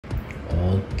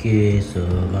Okey, so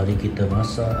mari kita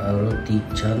masak roti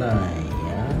canai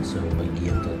ya. So bagi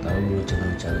yang tak tahu macam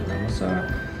mana cara nak masak,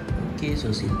 okey,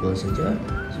 so simple saja.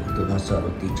 So untuk masak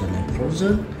roti canai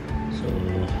frozen, so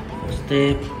first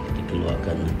step kita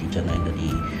keluarkan roti canai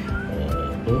dari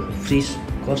freeze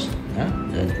cost ya,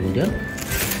 dan kemudian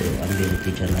kita ambil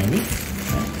roti canai ni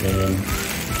ya, dan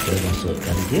kita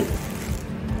masukkan dia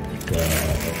ke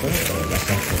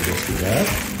basahkan dia sekejap.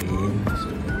 Okay,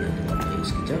 masukkan dia dalam air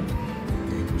sekejap.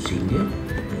 Pusing dia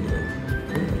ada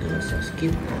rasa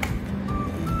sikit,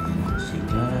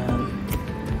 pusingkan.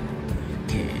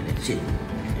 Okay, that's it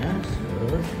ya.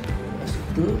 So lepas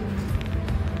itu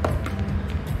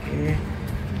okay,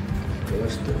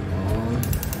 terus turn on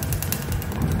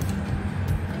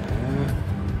ya.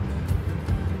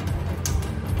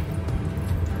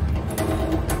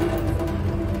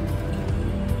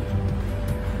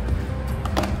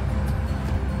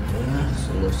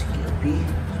 Slow sikit api.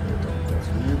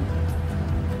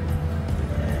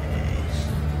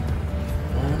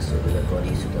 So bila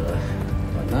kuali sudah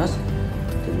panas,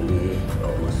 kita boleh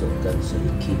masukkan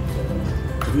sedikit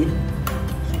ceri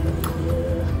supaya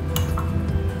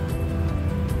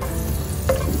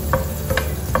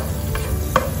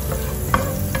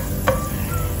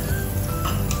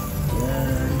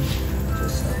dan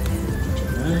sesapi roti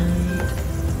canai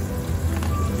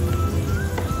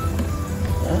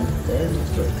dan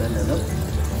masukkan dalam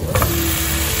kuali.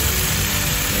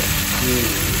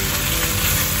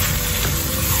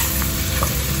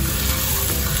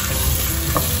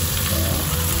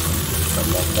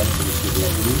 Tambahkan sedikit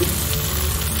lagi.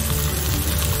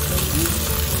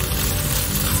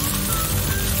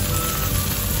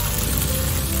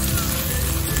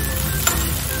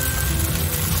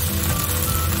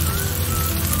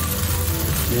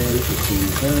 Dan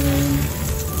pusingkan.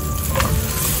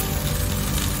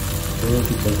 So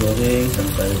kita goreng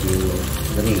sampai dia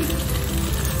kering.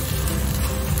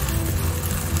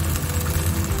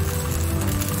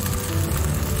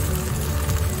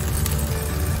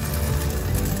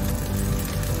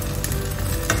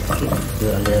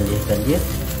 Kita alih-alihkan dia.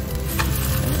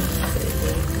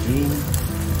 Saya kering.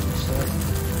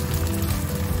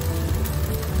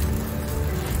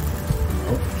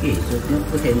 Okey, so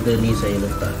kenapa handle ni saya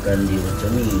letakkan dia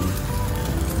macam ni?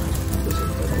 Saya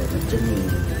letakkan macam ni.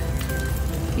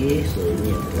 Okey, so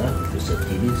ini adalah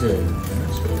safety reason.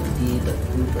 Supaya nanti tak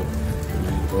perlu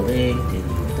kena goreng, jadi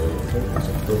kita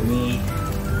satu ni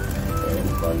dan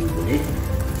paling boleh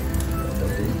tak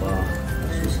tumpah.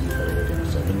 Especially kalau ada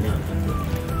masak minyak,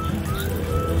 so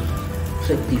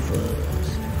safety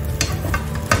first.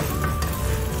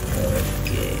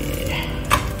 Okay,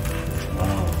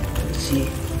 wow, see,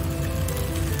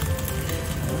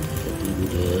 kita tunggu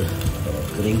dia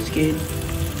kering sikit.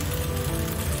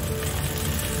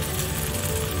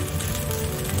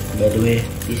 By the way,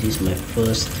 this is my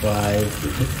first try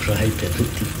the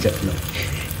roti canai.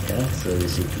 Ya, so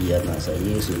resipi anak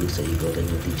saya suruh saya goreng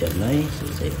roti canai, so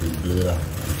saya google lah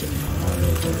macam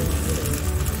mana cara goreng.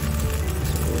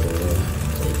 So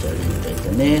saya cari di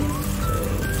internet, so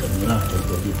macam ni lah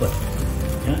contoh dia buat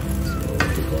ya. So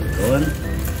untuk kawan-kawan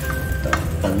tak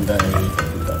pandai,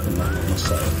 tak pernah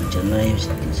masak roti canai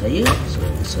seperti saya, so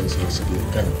saya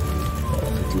sediakan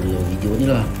tutorial video ni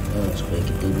lah supaya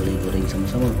kita boleh goreng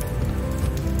sama-sama.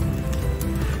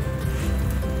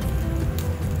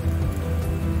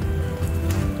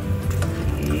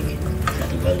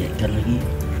 Balikkan lagi.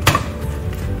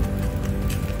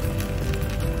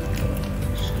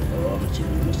 Bawah macam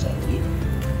ni masak lagi.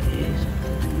 Okey,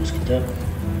 tunggu sekejap.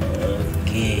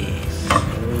 Okey, so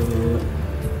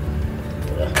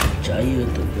telah percaya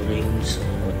untuk goreng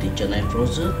roti canai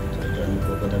frozen. So, jangan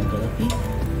lupa padamkan api.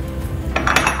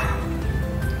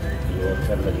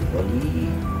 Keluarkan dari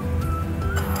kuali.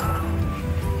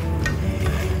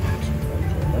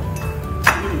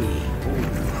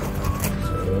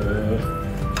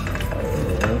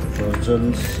 Frozen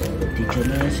roti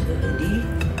canai sudah ready.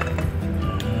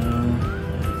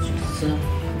 Susah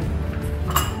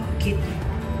kit.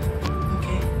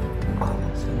 Okay,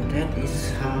 so that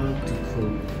is how to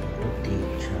cook roti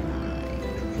canai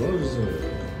frozen.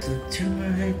 To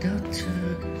my daughter.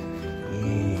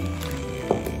 Yeah.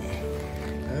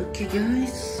 Okay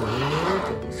guys, so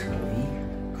that is how we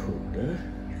cook the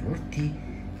roti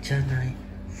canai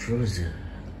frozen.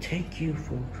 Thank you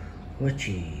for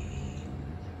watching.